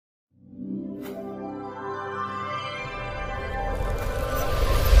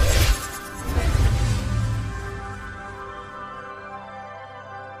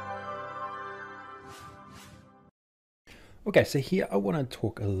Okay, so here I want to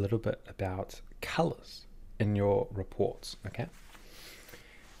talk a little bit about colors in your reports, okay?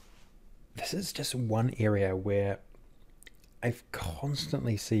 This is just one area where I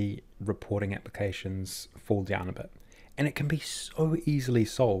constantly see reporting applications fall down a bit, and it can be so easily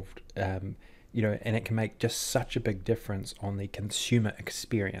solved, and it can make just such a big difference on the consumer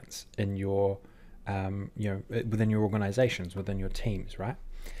experience in your, within your organizations, within your teams, right?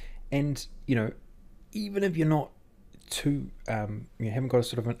 And even if you're not too, you haven't got a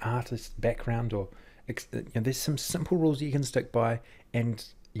sort of an artist background, or there's some simple rules you can stick by, and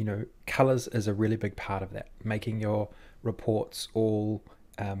colors is a really big part of that, making your reports all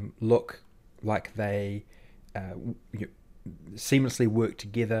look like they seamlessly work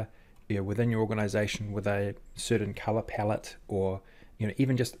together within your organization with a certain color palette, or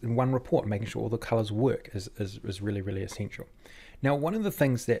even just in one report, making sure all the colors work is really, really essential. Now, one of the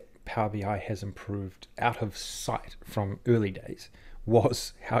things that Power BI has improved out of sight from early days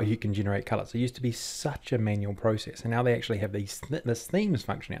was how you can generate colors. It used to be such a manual process, and now they actually have this themes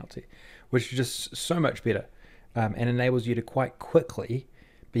functionality, which is just so much better, and enables you to quite quickly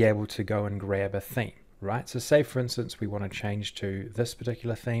be able to go and grab a theme, right? So say, for instance, we want to change to this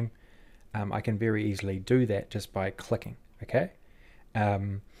particular theme. I can very easily do that just by clicking, okay?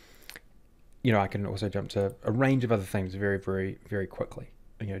 I can also jump to a range of other themes very, very, very quickly,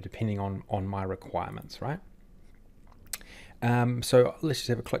 depending on my requirements, right? So let's just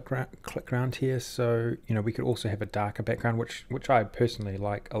have a click around here. So we could also have a darker background, which I personally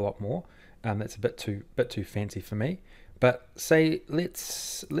like a lot more. That's a bit too fancy for me. But say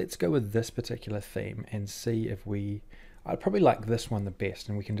let's go with this particular theme and see if I'd probably like this one the best,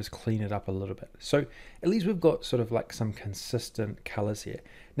 and we can just clean it up a little bit. So at least we've got sort of like some consistent colors here.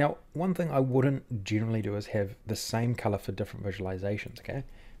 Now, one thing I wouldn't generally do is have the same color for different visualizations, okay?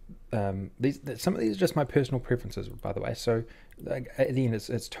 Some of these are just my personal preferences, by the way. So at the end,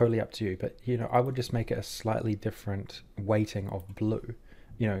 it's totally up to you. But I would just make it a slightly different weighting of blue.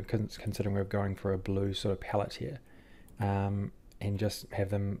 Considering we're going for a blue sort of palette here, and just have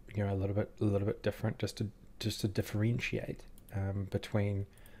them a little bit different, just to differentiate between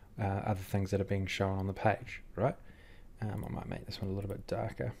other things that are being shown on the page, right? I might make this one a little bit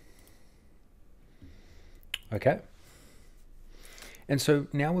darker. Okay. And so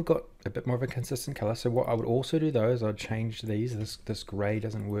now we've got a bit more of a consistent color. So what I would also do though is I'd change these. This gray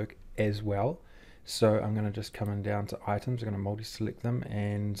doesn't work as well. So I'm going to just come in down to items. I'm going to multi-select them,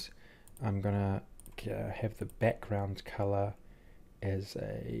 and I'm going to have the background color as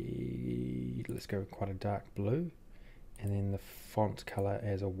let's go with quite a dark blue, and then the font color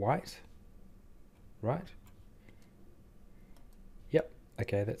as a white, right? Yep.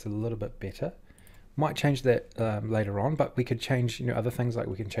 Okay, that's a little bit better. Might change that later on, but we could change other things, like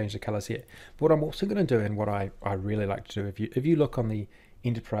we can change the colors here. But what I'm also going to do, and what I really like to do, if you look on the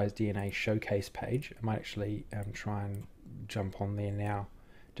Enterprise DNA showcase page, I might actually try and jump on there now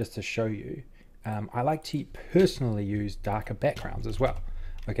just to show you. I like to personally use darker backgrounds as well.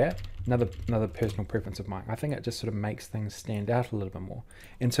 Okay, another personal preference of mine. I think it just sort of makes things stand out a little bit more.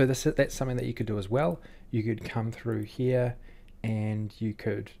 And so that's something that you could do as well. You could come through here, and you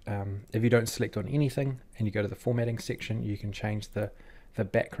could, if you don't select on anything and you go to the formatting section, you can change the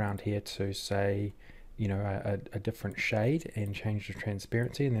background here to say, a different shade, and change the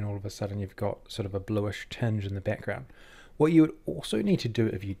transparency, and then all of a sudden you've got sort of a bluish tinge in the background. What you would also need to do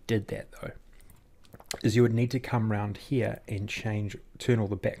if you did that though, is you would need to come around here and turn all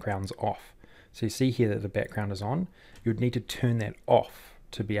the backgrounds off. So you see here that the background is on. You would need to turn that off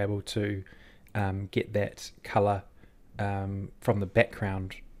to be able to get that color from the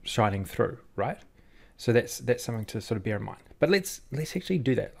background shining through, right? So that's something to sort of bear in mind. But let's actually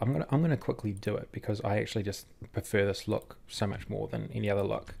do that. I'm gonna quickly do it, because I actually just prefer this look so much more than any other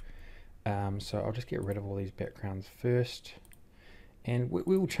look. So I'll just get rid of all these backgrounds first, and we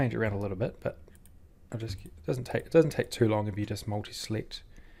will change it around a little bit, but it doesn't take too long if you just multi-select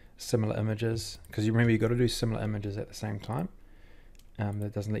similar images, because you remember, you've got to do similar images at the same time.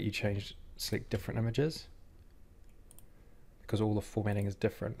 That doesn't let you select different images, because all the formatting is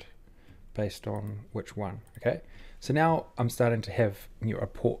different based on which one. Okay, so now I'm starting to have a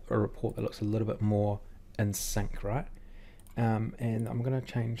report that looks a little bit more in sync, right? And I'm going to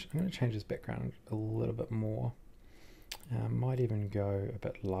change this background a little bit more. Might even go a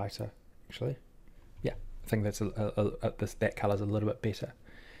bit lighter, actually. Yeah, I think that's that color's a little bit better.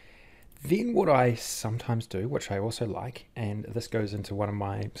 Then what I sometimes do, which I also like, and this goes into one of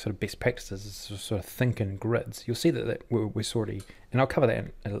my sort of best practices, is to sort of think in grids. You'll see that we're already, and I'll cover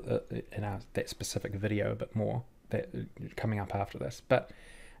that in that specific video a bit more, that coming up after this. But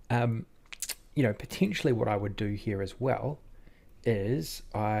you know, potentially what I would do here as well is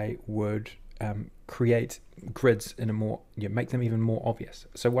I would create grids in a more, make them even more obvious.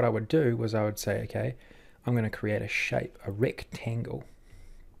 So what I would do was I would say, okay, I'm going to create a shape, a rectangle,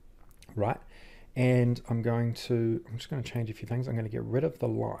 right? And I'm just going to change a few things. I'm going to get rid of the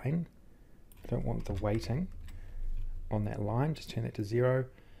line. I don't want the weighting on that line, just turn that to 0.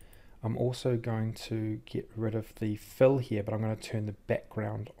 I'm also going to get rid of the fill here, but I'm going to turn the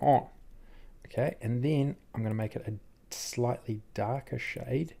background on. Okay, and then I'm going to make it a slightly darker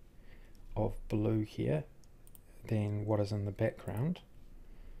shade of blue here than what is in the background.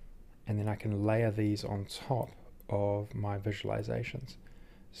 And then I can layer these on top of my visualizations.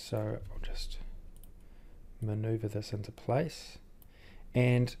 So I'll just maneuver this into place.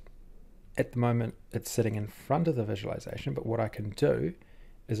 And at the moment it's sitting in front of the visualization, but what I can do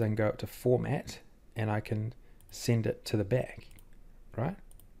is I can go up to format and I can send it to the back, right?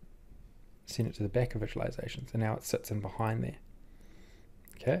 Send it to the back of visualizations, and now it sits in behind there.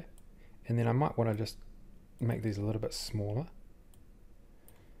 Okay, and then I might want to just make these a little bit smaller.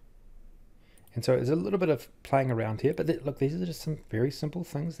 And so there's a little bit of playing around here, but look, these are just some very simple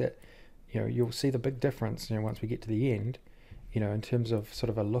things that, you'll see the big difference, once we get to the end, in terms of sort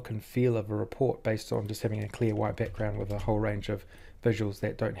of a look and feel of a report based on just having a clear white background with a whole range of visuals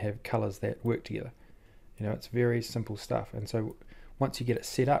that don't have colors that work together. It's very simple stuff. And so once you get it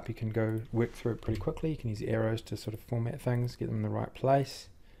set up, you can go work through it pretty quickly. You can use the arrows to sort of format things, get them in the right place.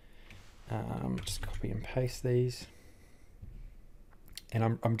 Just copy and paste these.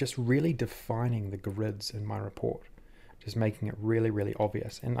 And I'm just really defining the grids in my report, just making it really, really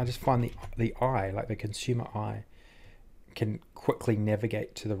obvious. And I just find the eye, like the consumer eye, can quickly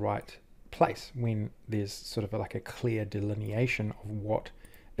navigate to the right place when there's sort of like a clear delineation of what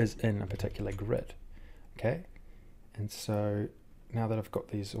is in a particular grid. Okay, and so now that I've got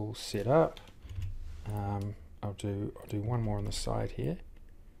these all set up, I'll do one more on the side here,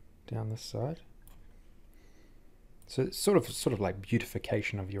 down this side. So it's sort of like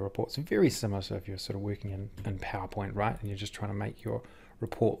beautification of your reports. Very similar to if you're sort of working in PowerPoint, right? And you're just trying to make your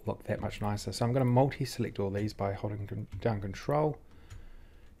report look that much nicer. So I'm going to multi-select all these by holding down Control,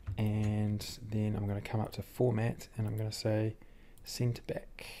 and then I'm going to come up to Format, and I'm going to say Send to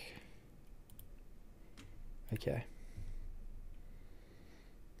Back. Okay.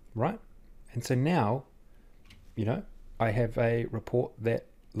 Right. And so now, I have a report that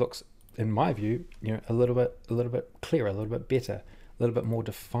looks, in my view, a little bit clearer, a little bit better, a little bit more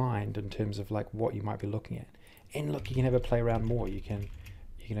defined in terms of like what you might be looking at. And look, you can have a play around more. You can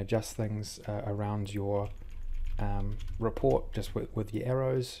adjust things around your report just with your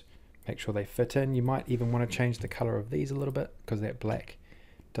arrows, make sure they fit in. You might even want to change the color of these a little bit, because that black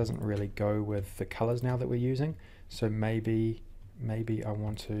doesn't really go with the colors now that we're using. So maybe I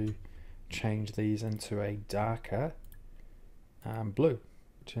want to change these into a darker blue.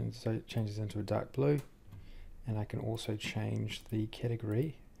 So it changes into a dark blue, and I can also change the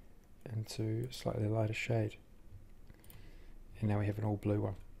category into a slightly lighter shade. And now we have an all blue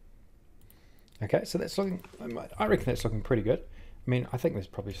one. Okay, so that's looking, I reckon that's looking pretty good. I mean, I think there's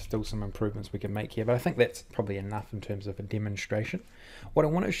probably still some improvements we can make here, but I think that's probably enough in terms of a demonstration. What I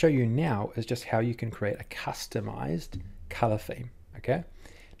want to show you now is just how you can create a customized color theme. Okay,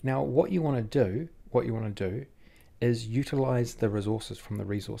 now what you want to do is utilize the resources from the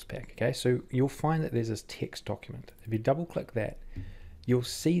resource pack. Okay, so you'll find that there's this text document. If you double click that, you'll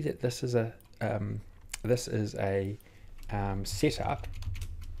see that this is a setup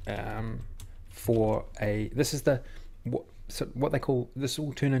for what they call, this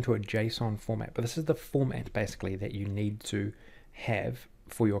will turn into a JSON format, but this is the format basically that you need to have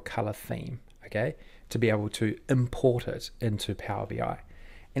for your color theme, okay, to be able to import it into Power BI.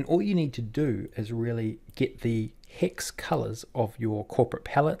 And all you need to do is really get the hex colors of your corporate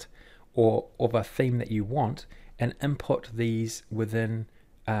palette or of a theme that you want, and input these within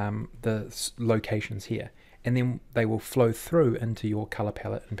the locations here, and then they will flow through into your color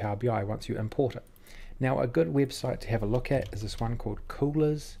palette in Power BI once you import it. Now, a good website to have a look at is this one called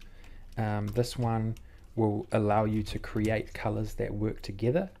Coolers. This one will allow you to create colors that work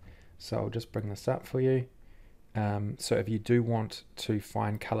together. So I'll just bring this up for you. So if you do want to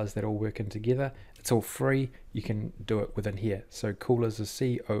find colors that all work in together, it's all free. You can do it within here. So Coolers is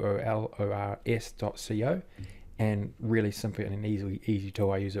COOLORS.co, and really simple and an easy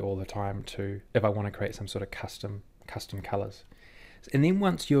tool. I use it all the time if I want to create some sort of custom colors. And then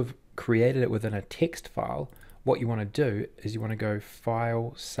once you've created it within a text file, what you want to do is you want to go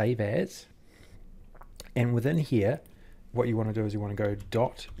File, Save As, and within here, what you want to do is you want to go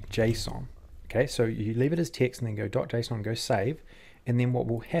 .json. Okay, so you leave it as text and then go .json and go save, and then what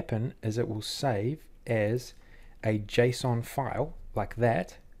will happen is it will save as a JSON file like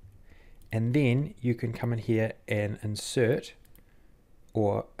that, and then you can come in here and insert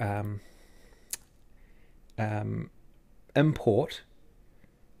or import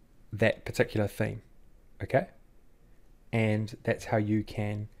that particular theme, okay? And that's how you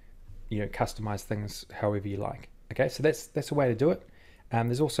can, customize things however you like. Okay, so that's a way to do it.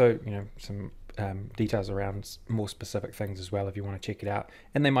 There's also, some details around more specific things as well if you want to check it out,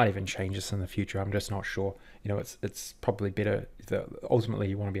 and they might even change this in the future. I'm just not sure. It's probably better that ultimately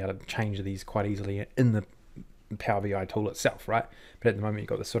you want to be able to change these quite easily in the Power BI tool itself, right? But at the moment you've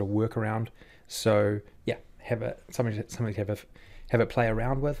got this sort of workaround. So yeah, have something to have it play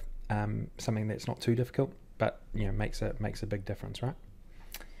around with, something that's not too difficult, but makes a big difference, right?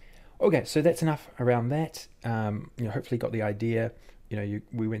 Okay, so that's enough around that. Hopefully you got the idea.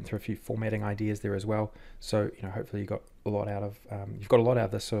 We went through a few formatting ideas there as well. So hopefully you got a lot out of you've got a lot out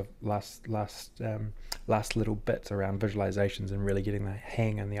of this sort of last little bits around visualizations and really getting the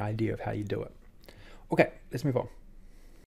hang and the idea of how you do it. Okay, let's move on.